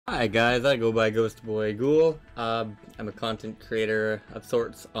Hi guys, I go by Ghost Boy Ghoul. I'm a content creator of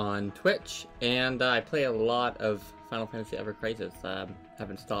sorts on Twitch, and I play a lot of Final Fantasy Ever Crisis.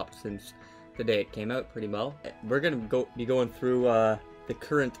 Haven't stopped since the day it came out pretty well. We're gonna be going through the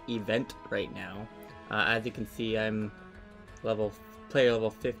current event right now. As you can see, I'm player level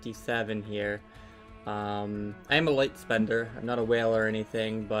 57 here. I am a light spender. I'm not a whale or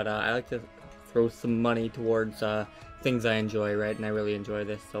anything, but I like to throw some money towards things I enjoy, right? And I really enjoy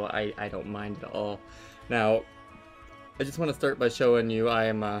this, so I don't mind at all. Now, I just want to start by showing you I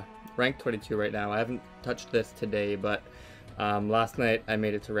am rank 22 right now. I haven't touched this today, but last night I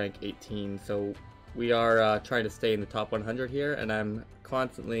made it to rank 18, so we are trying to stay in the top 100 here, and I'm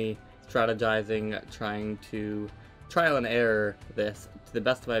constantly strategizing, trying to trial and error this to the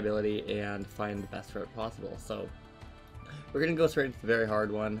best of my ability and find the best route possible. So we're going to go straight into the very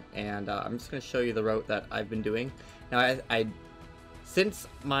hard one, and I'm just going to show you the route that I've been doing. Now, since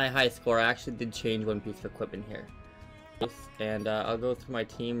my high score, I actually did change one piece of equipment here. And I'll go through my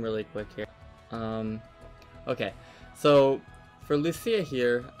team really quick here. Okay, so for Lucia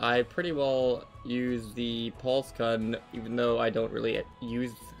here, I pretty well use the pulse gun, even though I don't really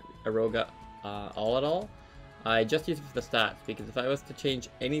use Aroga all at all. I just use it for the stats, because if I was to change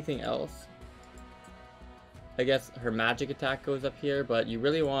anything else, I guess her magic attack goes up here, but you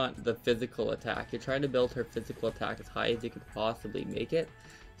really want the physical attack. You're trying to build her physical attack as high as you could possibly make it.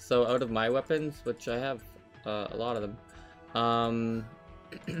 So out of my weapons, which I have a lot of them,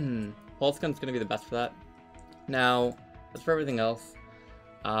 pulse gun's going to be the best for that. Now, as for everything else,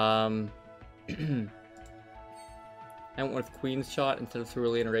 I went with Queen's Shot instead of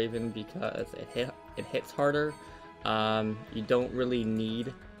Cerulean Raven because it hits harder. You don't really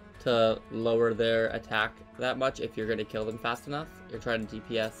need to lower their attack that much if you're going to kill them fast enough. You're trying to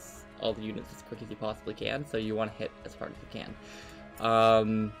DPS all the units as quick as you possibly can, so you want to hit as hard as you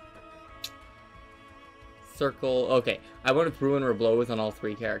can. Circle. Okay, I went with Ruin or Blows on all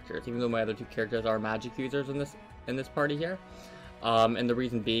three characters, even though my other two characters are magic users in this party here. And the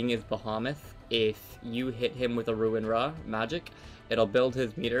reason being is Bahamut. If you hit him with a Ruin Ra magic, it'll build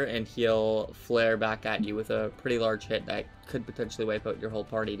his meter and he'll flare back at you with a pretty large hit that could potentially wipe out your whole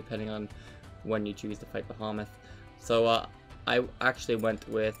party depending on when you choose to fight Bahamut. So I actually went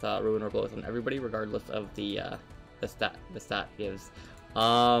with Ruin or Blows on everybody, regardless of the stat gives.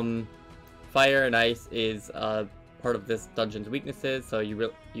 Fire and ice is part of this dungeon's weaknesses, so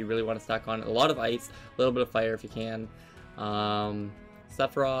you really want to stack on a lot of ice, a little bit of fire if you can.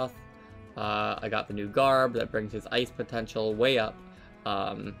 Sephiroth, I got the new garb that brings his ice potential way up.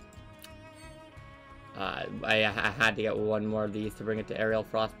 I had to get one more of these to bring it to Aerial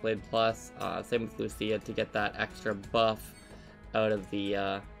Frostblade Plus. Same with Lucia to get that extra buff out of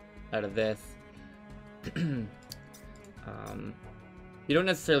this. You don't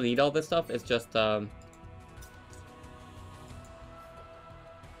necessarily need all this stuff. It's just good.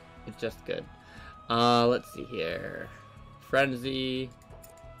 Let's see here. Frenzy.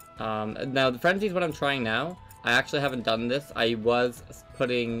 Now the Frenzy is what I'm trying now. I actually haven't done this. I was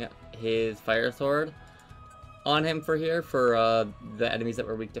putting his Fire Sword on him for here for the enemies that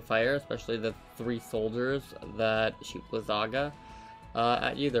were weak to fire, especially the 3 soldiers that shoot Blizzaga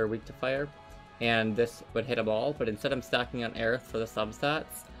at you. They're weak to fire, and this would hit them all. But instead, I'm stacking on Aerith for the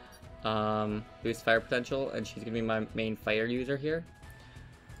substats, boost fire potential, and she's gonna be my main fire user here.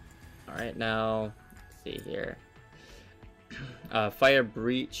 All right, now let's see here. Fire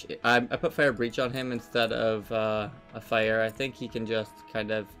Breach. I put Fire Breach on him instead of a fire. I think he can just kind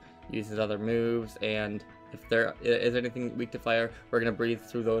of use his other moves, and if there is anything weak to fire, we're going to breathe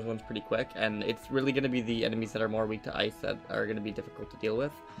through those ones pretty quick, and it's really going to be the enemies that are more weak to ice that are going to be difficult to deal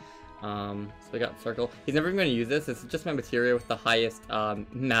with. So we got Circle. He's never even going to use this. This is just my materia with the highest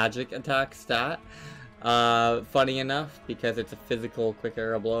magic attack stat. Funny enough, because it's a physical quick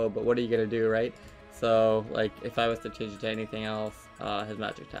arrow blow, but what are you going to do, right? So, like, if I was to change it to anything else, his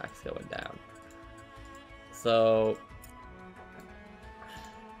magic attack's going down. So,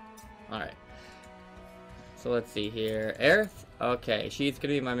 alright. So let's see here. Aerith, okay, she's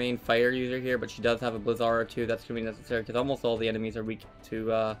going to be my main fire user here, but she does have a Blizzard or 2. That's going to be necessary, because almost all the enemies are weak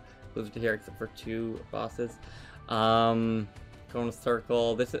to Blizzard here, except for 2 bosses. Going to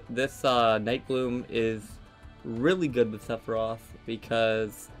Circle. This Night Bloom is really good with Sephiroth,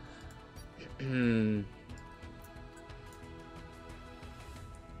 because it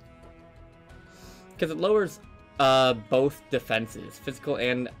lowers both defenses, physical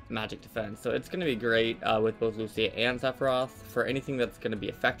and magic defense, so it's going to be great with both Lucia and Sephiroth. For anything that's going to be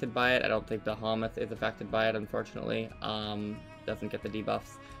affected by it, I don't think Bahamut is affected by it, unfortunately. Doesn't get the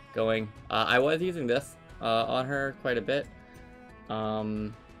debuffs going. I was using this on her quite a bit.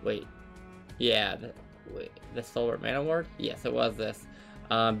 Wait. Yeah, the Solar Man Award? Yes, it was this.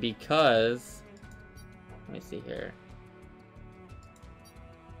 Because... Let me see here.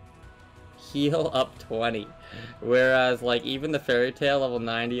 Heal up 20. Whereas, like, even the Fairy Tale level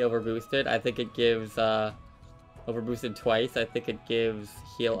 90 overboosted, I think it gives, overboosted twice, I think it gives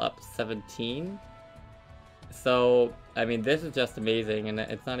heal up 17. So, I mean, this is just amazing, and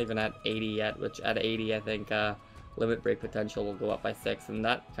it's not even at 80 yet, which at 80, I think, limit break potential will go up by 6, and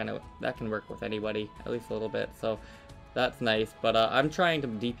that can work with anybody, at least a little bit, so that's nice. But I'm trying to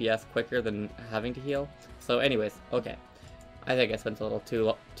DPS quicker than having to heal. So anyways, okay. I think I spent a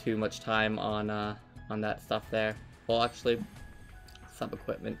little too much time on that stuff there. Well, actually,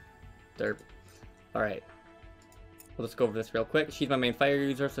 sub-equipment. Derp. Alright. We'll just go over this real quick. She's my main fire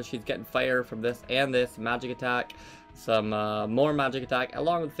user, so she's getting fire from this and this magic attack. Some more magic attack,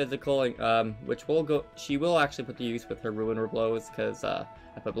 along with physical, which she will actually put to use with her ruiner blows, because I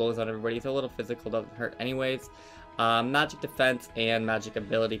put blows on everybody, so a little physical doesn't hurt anyways. Magic defense and magic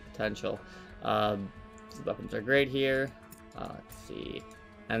ability potential. These weapons are great here. Let's see.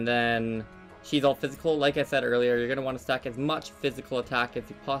 And then she's all physical. Like I said earlier, you're going to want to stack as much physical attack as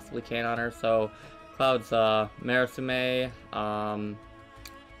you possibly can on her. So Cloud's Marisume,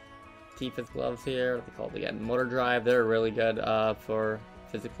 Tifa's gloves here, what are they called again? Motor Drive, they're really good for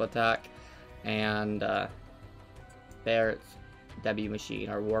physical attack. And there it's W Machine,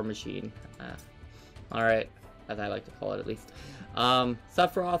 or War Machine. Alright, as I like to call it at least.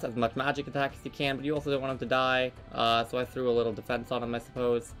 Sephiroth, as much magic attack as you can, but you also don't want him to die, so I threw a little defense on him, I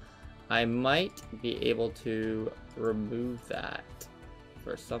suppose. I might be able to remove that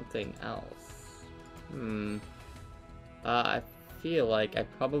for something else. I feel like I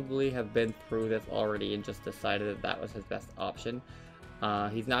probably have been through this already and just decided that that was his best option.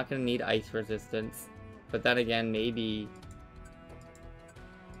 He's not going to need ice resistance, but then again, maybe...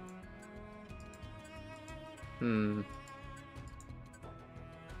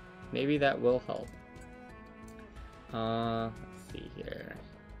 Maybe that will help. Let's see here.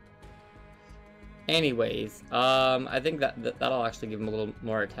 Anyways, I think that'll actually give him a little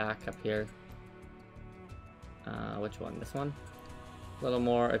more attack up here. Which one? This one? A little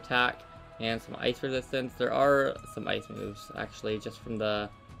more attack and some ice resistance. There are some ice moves, actually, just from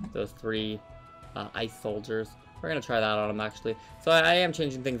those 3 ice soldiers. We're going to try that on him, actually. So I am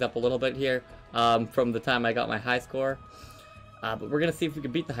changing things up a little bit here from the time I got my high score. But we're going to see if we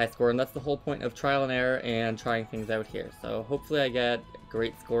can beat the high score, and that's the whole point of trial and error and trying things out here. So hopefully I get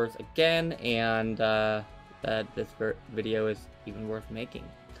great scores again, and that this video is even worth making.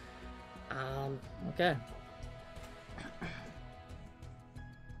 Okay.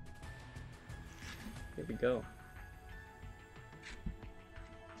 Here we go.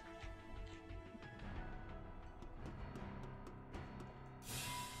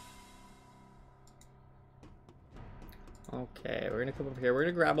 Okay, we're gonna come over here. We're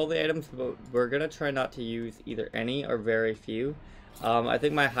gonna grab all the items, but we're gonna try not to use either any or very few. I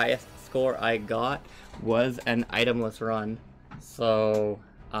think my highest score I got was an itemless run. So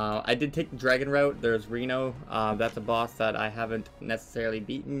I did take the dragon route. There's Reno. That's a boss that I haven't necessarily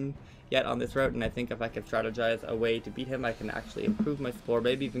beaten yet on this route, and I think if I could strategize a way to beat him, I can actually improve my score,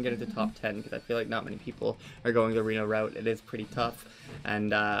 maybe even get into top 10, because I feel like not many people are going the Reno route. It is pretty tough,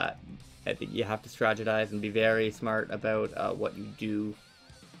 and I think you have to strategize and be very smart about what you do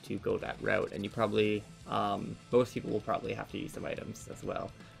to go that route, and you probably, most people will probably have to use some items as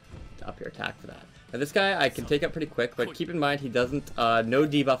well to up your attack for that. Now this guy I can take up pretty quick, but keep in mind he doesn't, no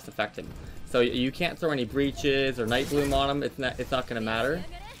debuffs affect him. So you can't throw any breaches or Night Bloom on him, it's not going to matter.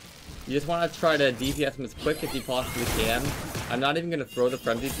 You just want to try to DPS him as quick as you possibly can. I'm not even going to throw the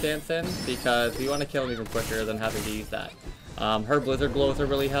Frenzied Stance in, because we want to kill him even quicker than having to use that. Her Blizzard Blows will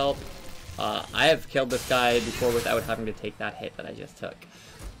really help. I have killed this guy before without having to take that hit that I just took.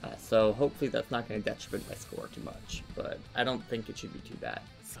 So hopefully that's not going to detriment my score too much, but I don't think it should be too bad.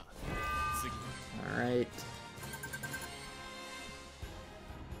 Alright.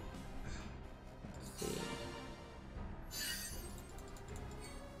 Let's see.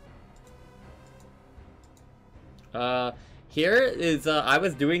 Here is, I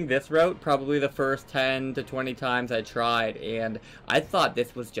was doing this route probably the first 10 to 20 times I tried, and I thought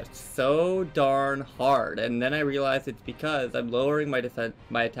this was just so darn hard, and then I realized it's because I'm lowering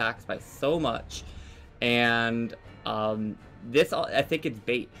my attacks by so much, and, this, I think it's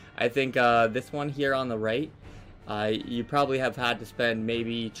bait. I think, this one here on the right, you probably have had to spend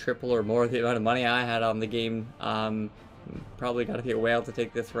maybe triple or more the amount of money I had on the game. Probably gotta be a whale to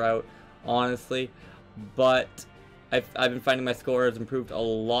take this route, honestly, but I've been finding my score has improved a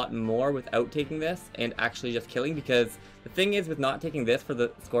lot more without taking this and actually just killing, because the thing is with not taking this for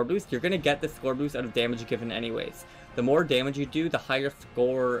the score boost, you're going to get the score boost out of damage given anyways. The more damage you do, the higher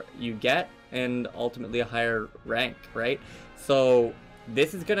score you get, and ultimately a higher rank, right? So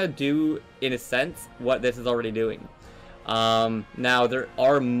this is going to do, in a sense, what this is already doing. Now, there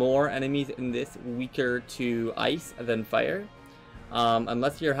are more enemies in this weaker to ice than fire.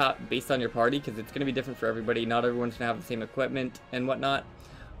 Unless you're based on your party, because it's going to be different for everybody. Not everyone's going to have the same equipment and whatnot.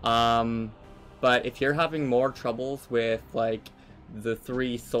 But if you're having more troubles with, like, the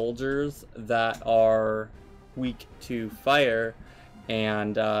 3 soldiers that are weak to fire,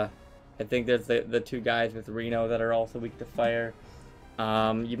 and I think there's the 2 guys with Reno that are also weak to fire,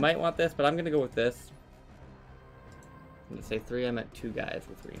 you might want this, but I'm going to go with this. I'm going to say 3, I meant 2 guys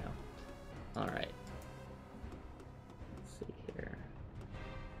with Reno. Alright.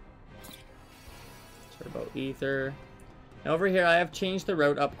 Turbo Ether. Now over here, I have changed the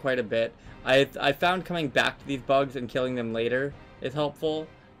route up quite a bit. I found coming back to these bugs and killing them later is helpful,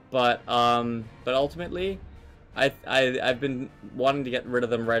 but ultimately, I've been wanting to get rid of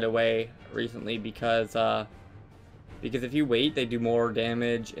them right away recently because if you wait, they do more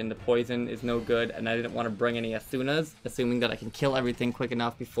damage and the poison is no good, and I didn't want to bring any Asunas, assuming that I can kill everything quick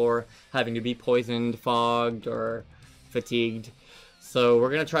enough before having to be poisoned, fogged, or fatigued. So we're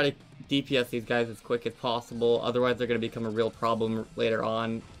going to try to DPS these guys as quick as possible, otherwise they're going to become a real problem later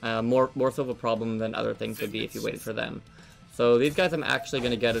on. More so of a problem than other things would be if you waited for them. So these guys I'm actually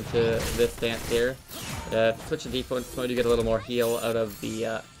going to get into this stance here. Switch the defense mode, you get a little more heal out of the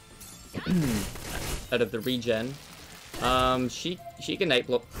out of the regen. She can Night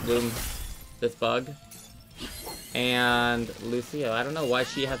Bloom this bug. And Lucia, I don't know why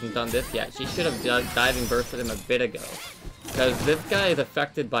she hasn't done this yet. She should have diving bursted him a bit ago. Because this guy is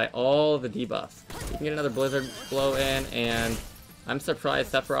affected by all the debuffs. You can get another Blizzard Blow in, and I'm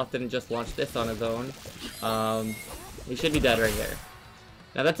surprised Sephiroth didn't just launch this on his own. He should be dead right here.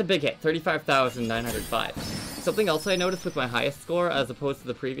 Now that's a big hit, 35,905. Something else I noticed with my highest score, as opposed to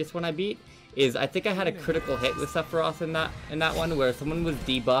the previous one I beat, is I think I had a critical hit with Sephiroth in that one, where someone was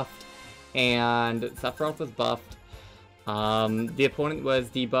debuffed and Sephiroth was buffed. The opponent was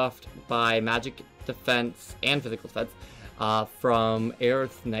debuffed by magic defense and physical defense from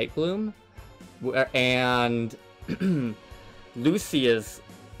Aerith's Nightbloom, and Lucia's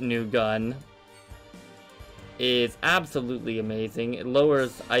new gun is absolutely amazing. It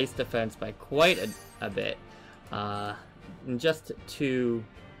lowers ice defense by quite a bit. And just to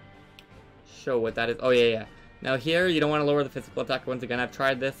show what that is, oh yeah. Now here, you don't want to lower the physical attack. Once again, I've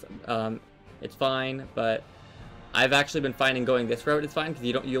tried this. It's fine, but I've actually been finding going this route is fine,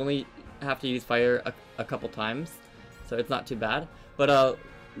 because you only have to use fire a couple times, so it's not too bad. But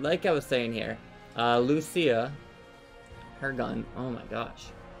like I was saying here, Lucia, her gun, oh my gosh.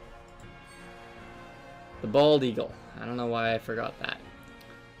 The Bald Eagle. I don't know why I forgot that.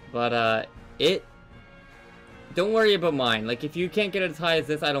 But don't worry about mine. Like, if you can't get it as high as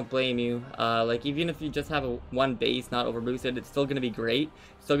this, I don't blame you. Like, even if you just have one base, not overboosted, it's still going to be great.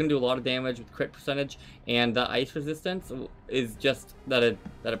 It's still going to do a lot of damage with crit percentage, and the ice resistance is just that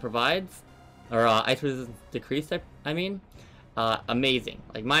it provides, or ice resistance decreased, I mean. Amazing.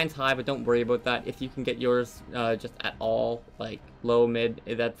 Like, mine's high, but don't worry about that. If you can get yours just at all, like low, mid,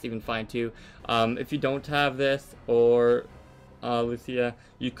 that's even fine too. If you don't have this, or Lucia,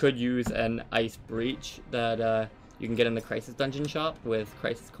 you could use an ice breach that you can get in the Crisis Dungeon shop with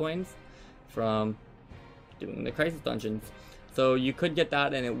Crisis coins from doing the Crisis Dungeons. So you could get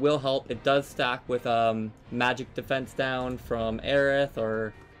that, and it will help. It does stack with magic defense down from Aerith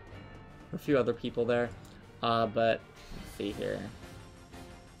or a few other people there. But let's see here.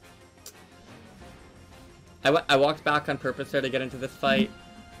 I walked back on purpose there to get into this fight.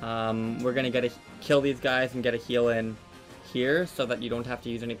 We're gonna kill these guys and get a heal in here, so that you don't have to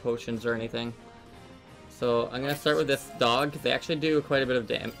use any potions or anything. So I'm gonna start with this dog, because they actually do quite a bit of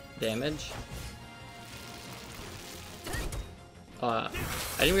damage. I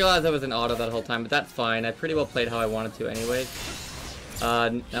didn't realize I was in auto that whole time, but that's fine. I pretty well played how I wanted to anyways.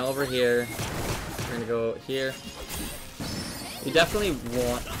 Now over here, we're gonna go here. You definitely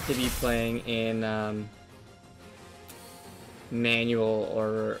want to be playing in manual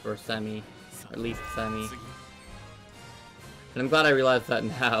or semi, or at least semi. And I'm glad I realized that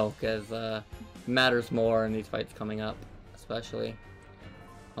now, because it matters more in these fights coming up, especially.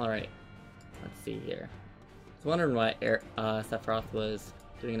 Alright, let's see here. I was wondering why Sephiroth was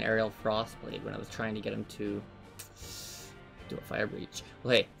doing an aerial frostblade when I was trying to get him to do a fire breach.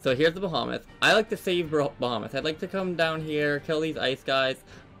 Well, hey, so here's the Behemoth. I like to save Behemoth. I'd like to come down here, kill these ice guys.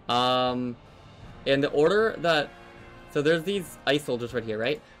 In the order that So there's these ice soldiers right here,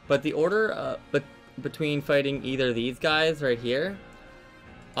 right? But the order between fighting either these guys right here,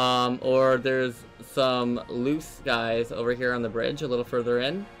 or there's some loose guys over here on the bridge a little further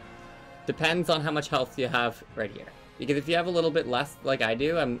in, depends on how much health you have right here. Because if you have a little bit less, like I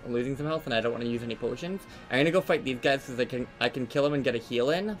do, I'm losing some health and I don't want to use any potions. I'm gonna go fight these guys because I can kill them and get a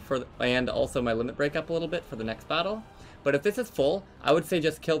heal in and also my limit break up a little bit for the next battle. But if this is full, I would say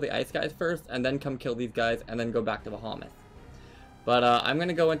just kill the ice guys first and then come kill these guys and then go back to Bahamut. But I'm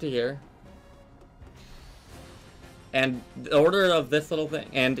gonna go into here. And the order of this little thing,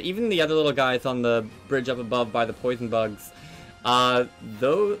 and even the other little guys on the bridge up above by the poison bugs,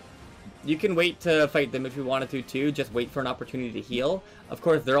 though. You can wait to fight them if you wanted to too, just wait for an opportunity to heal. Of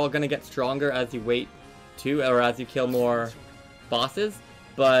course, they're all going to get stronger as you wait to, or as you kill more bosses,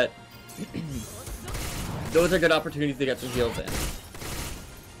 but those are good opportunities to get some heals in.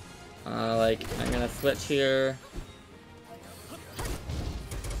 Like, I'm going to switch here.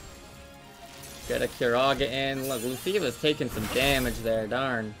 Get a Kiraga in. Look, Luciva's taking some damage there,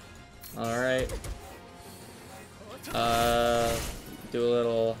 darn. Alright. Do a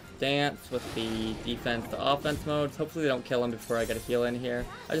little dance with the defense to offense modes. Hopefully they don't kill him before I get a heal in here.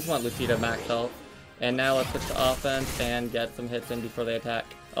 I just want Lucita max health. And now let's switch to offense and get some hits in before they attack.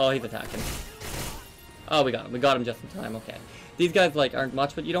 Oh, he's attacking. Oh, we got him. We got him just in time. Okay. These guys, like, aren't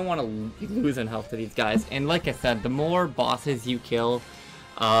much, but you don't want to be losing health to these guys. And like I said, the more bosses you kill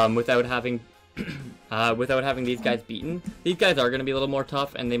without having these guys beaten, these guys are going to be a little more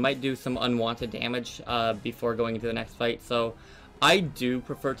tough, and they might do some unwanted damage before going into the next fight. So I do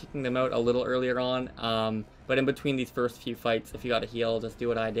prefer taking them out a little earlier on, but in between these first few fights, if you got a heal, just do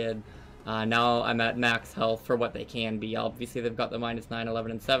what I did. Now I'm at max health for what they can be. Obviously, they've got the -9,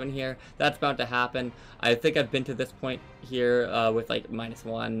 11, and 7 here. That's bound to happen. I think I've been to this point here with like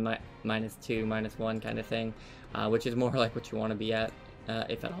 -1, -2, -1 kind of thing, which is more like what you want to be at,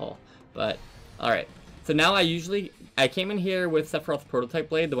 if at all. But, alright. So now I came in here with Sephiroth's prototype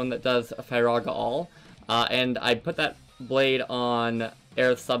blade, the one that does Firaga all, and I put that blade on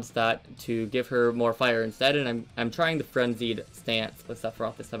Aerith's substat to give her more fire instead, and I'm trying the frenzied stance with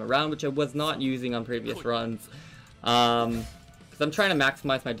Sephiroth this time around, which I was not using on previous runs, because I'm trying to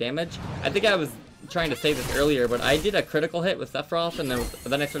maximize my damage. I think I was trying to say this earlier, but I did a critical hit with Sephiroth, and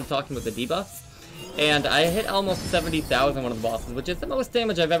then I started talking with the debuffs, and I hit almost 70,000 one of the bosses, which is the most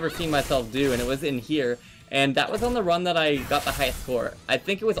damage I've ever seen myself do, and it was in here, and that was on the run that I got the highest score. I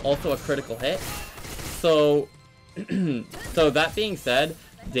think it was also a critical hit, so so that being said,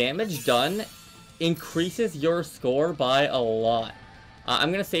 damage done increases your score by a lot.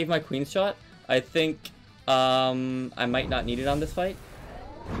 I'm gonna save my queen shot. I think I might not need it on this fight.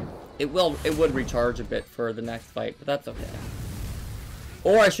 It would recharge a bit for the next fight, but that's okay.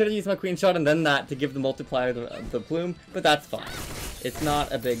 Or I should have used my queen shot and then that to give the multiplier the plume, but that's fine. It's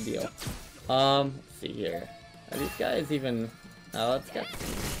not a big deal. Let's see here. Are these guys even? Let's get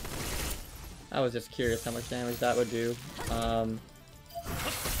some. I was just curious how much damage that would do.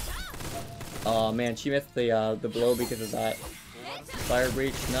 Oh man, she missed the blow because of that. Fire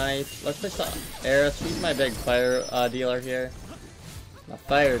breach, nice. Let's push up. Aerith, she's my big fire dealer here. My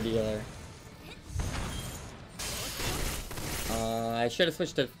fire dealer. I should have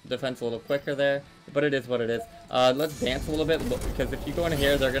switched to defense a little quicker there, but it is what it is. Let's dance a little bit, because if you go in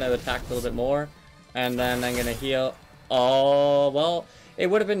here, they're going to attack a little bit more. And then I'm going to heal. Oh, well, it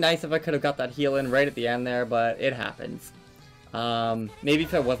would have been nice if I could have got that heal in right at the end there, but it happens. Maybe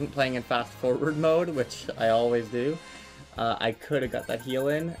if I wasn't playing in fast forward mode, which I always do, I could have got that heal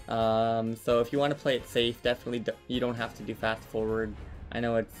in. So if you want to play it safe, definitely you don't have to do fast forward. I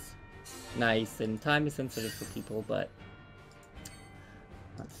know it's nice and time is sensitive for people, but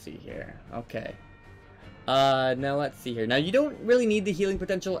let's see here. Okay. Now let's see here. Now you don't really need the healing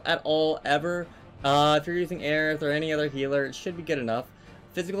potential at all, ever. If you're using Aerith or any other healer, it should be good enough.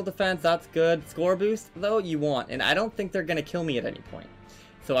 Physical defense, that's good. Score boost, though, you want. And I don't think they're going to kill me at any point.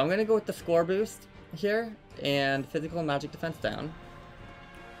 So I'm going to go with the score boost here. And physical and magic defense down.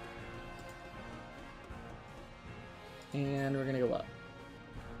 And we're going to go up.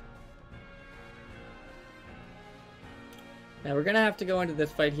 Now we're going to have to go into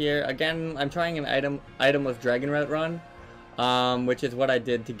this fight here. Again, I'm trying an itemless Dragon Route run. Which is what I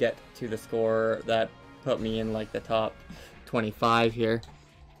did to get to the score that put me in like the top 25 here.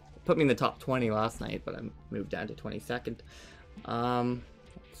 Put me in the top 20 last night, but I moved down to 22nd. Let's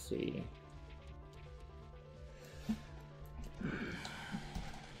see.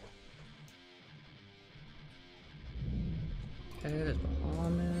 Okay, there's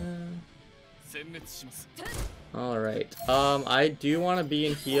Bahamut. Alright, I do want to be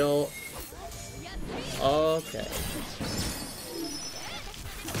in heal Okay.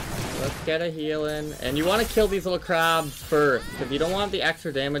 Let's get a heal in. And you want to kill these little crabs first, because you don't want the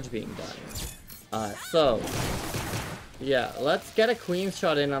extra damage being done. Yeah, let's get a queen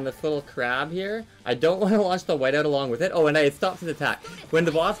shot in on this little crab here. I don't want to launch the whiteout along with it. Oh, and it stops his attack. When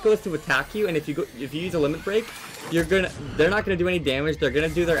the boss goes to attack you, and if you use a limit break, they're not gonna do any damage. They're gonna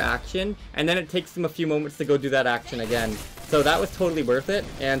do their action, and then it takes them a few moments to go do that action again. So that was totally worth it,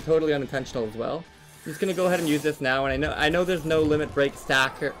 and totally unintentional as well. I'm just gonna go ahead and use this now, and I know there's no limit break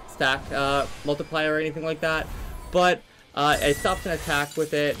stack multiplier or anything like that, but I stopped an attack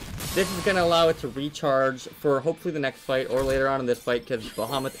with it. This is going to allow it to recharge for hopefully the next fight or later on in this fight, because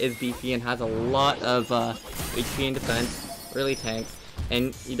Bahamut is beefy and has a lot of HP and defense, really tanks,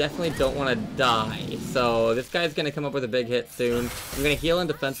 and you definitely don't want to die. So this guy's going to come up with a big hit soon. I'm going to heal in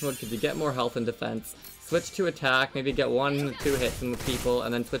defense mode because you get more health in defense. Switch to attack, maybe get 1 or 2 hits in with people,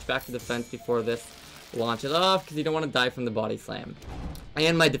 and then switch back to defense before this launches off, because you don't want to die from the body slam.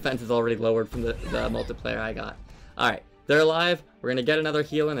 And my defense is already lowered from the multiplayer I got. Alright. They're alive. We're going to get another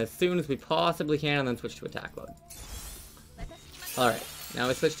heal in as soon as we possibly can, and then switch to attack mode. Alright, now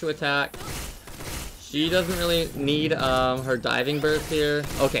we switch to attack. She doesn't really need her diving burst here.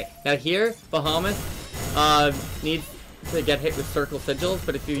 Okay, now here, Bahamut needs to get hit with circle sigils,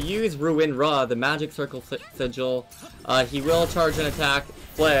 but if you use Ruin Ra, the magic circle sigil, he will charge an attack,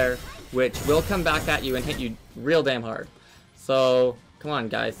 flare, which will come back at you and hit you real damn hard. So, come on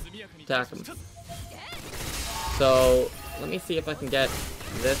guys, attack him. So, let me see if I can get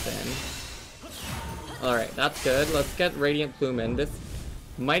this in. Alright, that's good. Let's get Radiant Plume in. This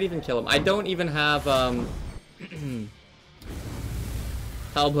might even kill him. I don't even have,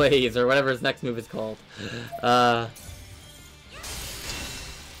 Hellblaze, or whatever his next move is called. I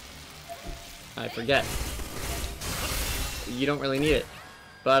forget. You don't really need it.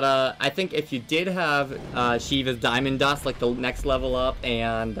 But, I think if you did have, Shiva's Diamond Dust, like the next level up,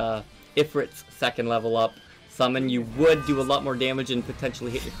 and, Ifrit's second level up, summon, you would do a lot more damage and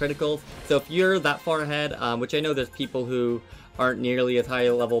potentially hit your criticals. So if you're that far ahead, which I know there's people who aren't nearly as high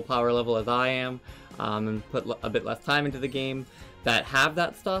level, power level as I am, and put a bit less time into the game, that have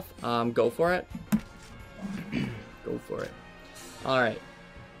that stuff, go for it. Go for it. Alright.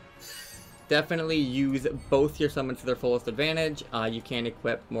 Definitely use both your summons to their fullest advantage. You can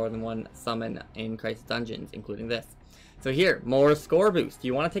equip more than one summon in Crisis Dungeons, including this. So here, more score boost.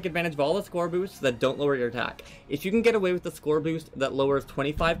 You want to take advantage of all the score boosts that don't lower your attack. If you can get away with the score boost that lowers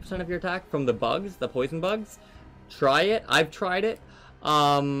 25% of your attack from the bugs, the poison bugs, try it. I've tried it,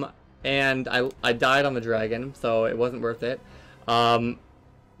 and I died on the dragon, so it wasn't worth it.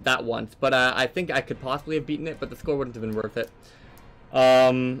 That once, but I think I could possibly have beaten it, but the score wouldn't have been worth it.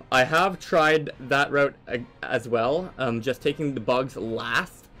 I have tried that route as well, just taking the bugs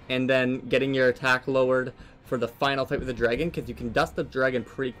last, and then getting your attack lowered for the final fight with the dragon, because you can dust the dragon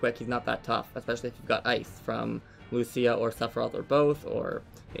pretty quick. He's not that tough, especially if you've got ice from Lucia or Sephiroth or both, or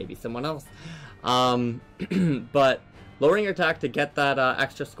maybe someone else. But lowering your attack to get that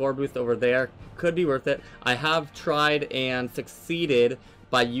extra score boost over there could be worth it. I have tried and succeeded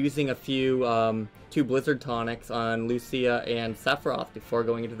by using a few 2 Blizzard tonics on Lucia and Sephiroth before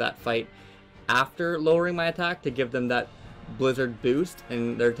going into that fight after lowering my attack to give them that Blizzard boost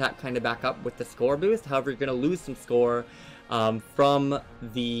and their attack kind of back up with the score boost. However, you're going to lose some score from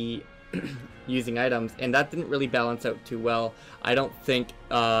the using items, and that didn't really balance out too well. I don't think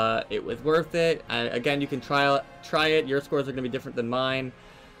it was worth it. Again, you can try it. Your scores are going to be different than mine,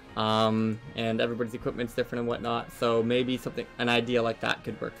 and everybody's equipment's different and whatnot, so maybe an idea like that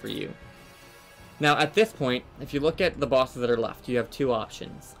could work for you. Now, at this point, if you look at the bosses that are left, you have 2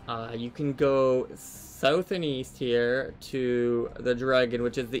 options. You can go south and east here to the dragon,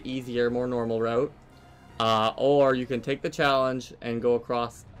 which is the easier, more normal route, or you can take the challenge and go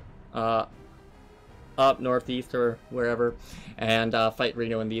across up northeast or wherever and fight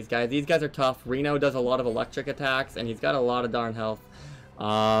Reno and these guys. These guys are tough. Reno does a lot of electric attacks, and he's got a lot of darn health,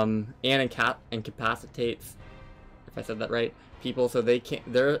 and incapacitates, if I said that right, people, so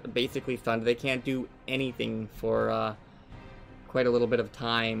they're basically stunned. They can't do anything for quite a little bit of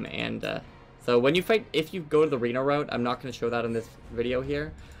time, and so when you fight, if you go to the Reno route, I'm not going to show that in this video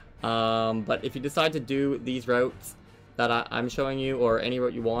here, but if you decide to do these routes that I'm showing you, or any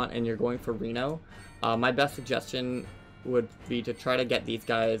route you want, and you're going for Reno, my best suggestion would be to try to get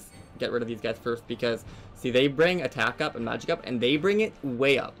rid of these guys first, because, see, they bring attack up and magic up, and they bring it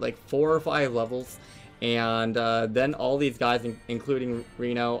way up, like 4 or 5 levels, and then all these guys, including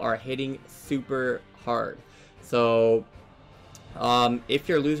Reno, are hitting super hard. So If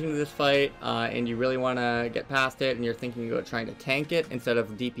you're losing this fight and you really want to get past it and you're thinking about trying to tank it instead of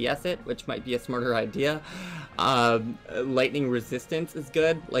DPS it, which might be a smarter idea, lightning resistance is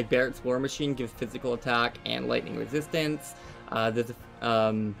good. Like Barrett's War Machine gives physical attack and lightning resistance. There's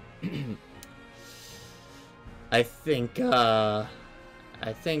I think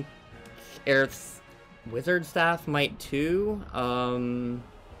Aerith's Wizard Staff might too. Oh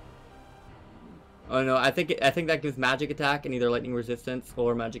no, I think that gives magic attack and either lightning resistance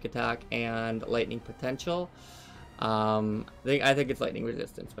or magic attack and lightning potential. I think it's lightning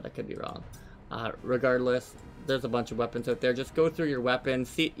resistance, but I could be wrong. Regardless, there's a bunch of weapons out there. Just go through your weapons.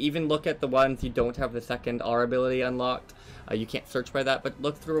 See, even look at the ones you don't have the second R ability unlocked. You can't search by that, but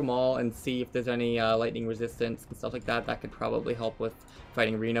look through them all and see if there's any lightning resistance and stuff like that. That could probably help with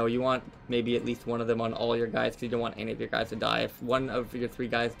fighting Reno. You want maybe at least one of them on all your guys because you don't want any of your guys to die. If one of your 3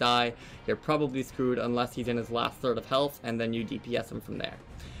 guys die, you're probably screwed unless he's in his last third of health, and then you DPS him from there.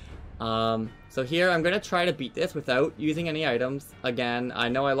 So here I'm going to try to beat this without using any items. Again, I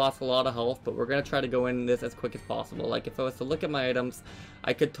know I lost a lot of health, but we're going to try to go in this as quick as possible. Like if I was to look at my items,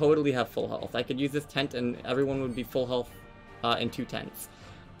 I could totally have full health. I could use this tent and everyone would be full health in 2 tents.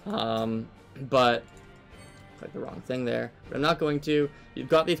 But click the wrong thing there. But I'm not going to. You've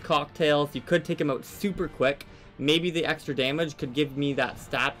got these cocktails. You could take them out super quick. Maybe the extra damage could give me that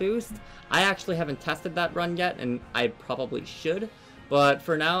stat boost. I actually haven't tested that run yet, and I probably should. But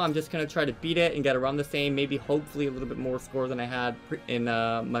for now, I'm just going to try to beat it and get around the same, maybe hopefully a little bit more score than I had in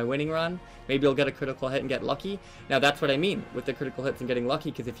my winning run. Maybe I'll get a critical hit and get lucky. Now, that's what I mean with the critical hits and getting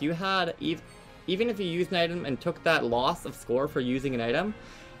lucky, because if you had, even if you used an item and took that loss of score for using an item,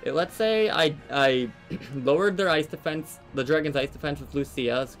 let's say I lowered their ice defense, the dragon's ice defense with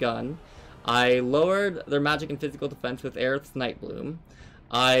Lucia's gun. I lowered their magic and physical defense with Aerith's Nightbloom.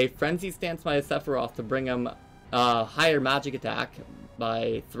 I frenzy stance my Sephiroth to bring him higher magic attack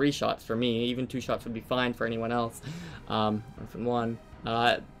by 3 shots for me. Even 2 shots would be fine for anyone else. From 1.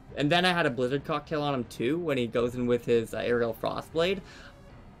 And then I had a Blizzard Cocktail on him too when he goes in with his Aerial Frostblade.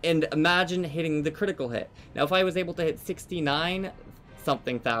 And imagine hitting the critical hit. Now if I was able to hit 69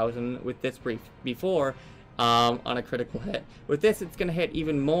 something thousand with this before on a critical hit, with this it's going to hit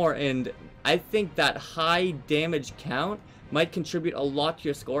even more, and I think that high damage count might contribute a lot to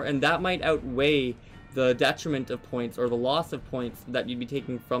your score, and that might outweigh the detriment of points or the loss of points that you'd be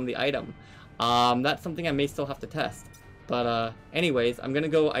taking from the item. That's something I may still have to test. But anyways, I'm going to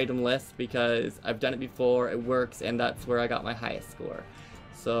go itemless because I've done it before, it works, and that's where I got my highest score.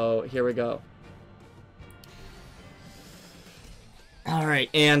 So here we go. All right,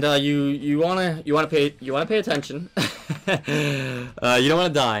 and you wanna pay attention. You don't want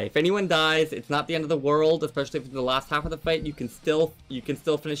to die. If anyone dies, it's not the end of the world. Especially if it's the last half of the fight, you can still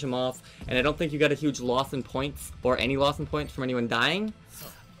finish him off. And I don't think you got a huge loss in points or any loss in points from anyone dying.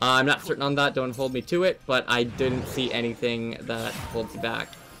 I'm not certain on that. Don't hold me to it. But I didn't see anything that holds you back.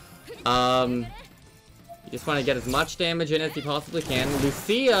 You just want to get as much damage in as you possibly can.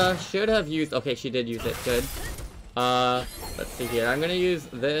 Lucia should have used. Okay, she did use it. Good. Let's see here. I'm gonna use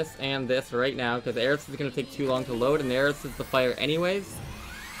this and this right now because Aerith is gonna take too long to load, and Aerith is the fire anyways.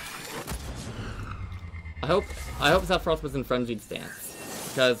 I hope Sephiroth was in frenzied stance,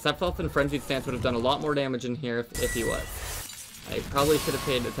 because Sephiroth in frenzied stance would have done a lot more damage in here if he was. I probably should have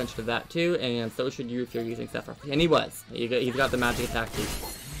paid attention to that too, and so should you if you're using Sephiroth. And he was. He's got the magic attack too,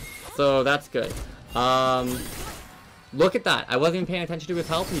 so that's good. Look at that. I wasn't even paying attention to his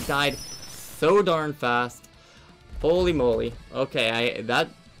health. He died so darn fast. Holy moly. Okay, that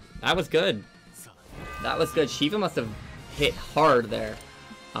was good. That was good. Shiva must have hit hard there.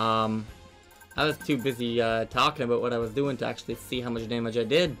 I was too busy talking about what I was doing to actually see how much damage I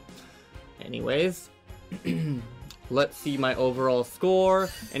did. Anyways, let's see my overall score.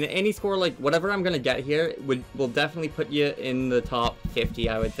 And any score, like whatever I'm gonna get here, will definitely put you in the top 50,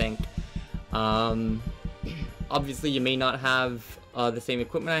 I would think. Obviously, you may not have the same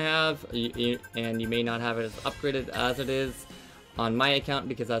equipment I have, and you may not have it as upgraded as it is on my account,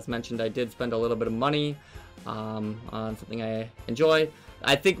 because as mentioned, I did spend a little bit of money on something I enjoy.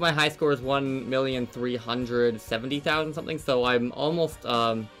 I think my high score is 1,370,000 something, so I'm almost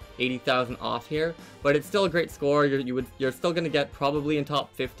 80,000 off here, but it's still a great score. You're still gonna get probably in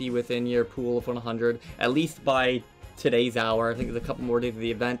top 50 within your pool of 100, at least by today's hour. I think there's a couple more days of the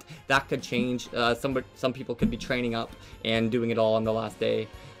event. That could change. Some people could be training up and doing it all on the last day.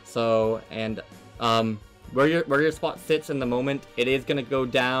 So, and where your spot sits in the moment, it is going to go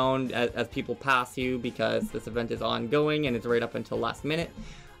down as people pass you, because this event is ongoing and it's right up until last minute.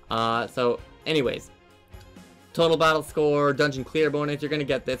 So anyways, total battle score, dungeon clear bonus, you're going to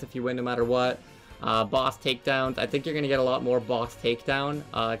get this if you win no matter what. Boss takedowns. I think you're going to get a lot more boss takedown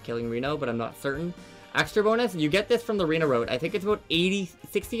killing Reno, but I'm not certain. Extra bonus, you get this from the Reno route. I think it's about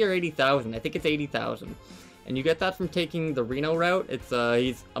 60 or 80,000. I think it's 80,000. And you get that from taking the Reno route. It's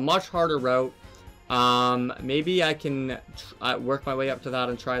he's a much harder route. Maybe I can work my way up to that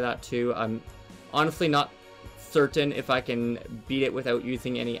and try that too. I'm honestly not certain if I can beat it without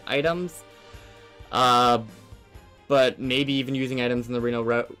using any items. But maybe even using items in the Reno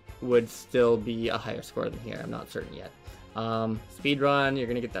route would still be a higher score than here. I'm not certain yet. Speedrun, you're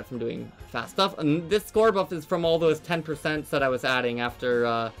gonna get that from doing fast stuff. And this score buff is from all those 10% that I was adding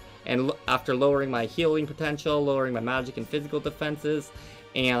after after lowering my healing potential, lowering my magic and physical defenses,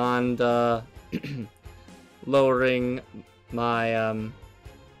 and lowering my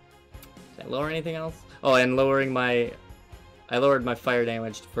did I lower anything else? Oh, and I lowered my fire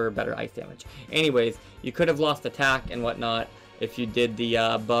damage for better ice damage. Anyways, you could have lost attack and whatnot if you did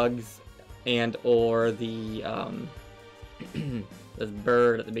the bugs and or the this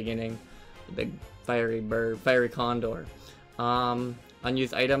bird at the beginning, the big fiery bird, fiery condor.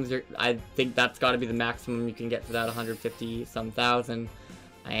 Unused items, I think that's got to be the maximum you can get for that 150 some thousand.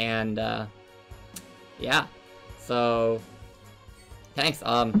 And yeah, so thanks.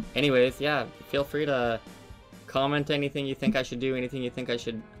 Anyways, yeah, feel free to comment anything you think I should do, anything you think I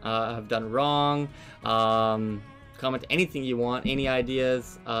should have done wrong. Comment anything you want, any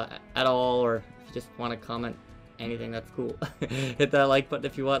ideas at all, or if you just want to comment anything, that's cool. Hit that like button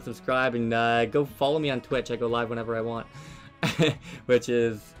if you want, subscribe, and go follow me on Twitch. I go live whenever I want. Which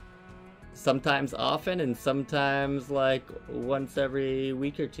is sometimes often and sometimes like once every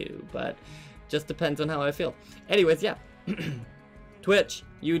week or two, but just depends on how I feel. Anyways, yeah. Twitch,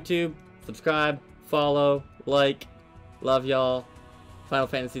 YouTube, subscribe, follow, like, love y'all. Final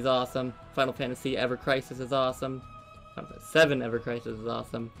Fantasy is awesome. Final Fantasy Ever Crisis is awesome. Final Fantasy VII Ever Crisis is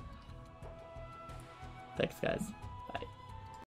awesome. Thanks, guys.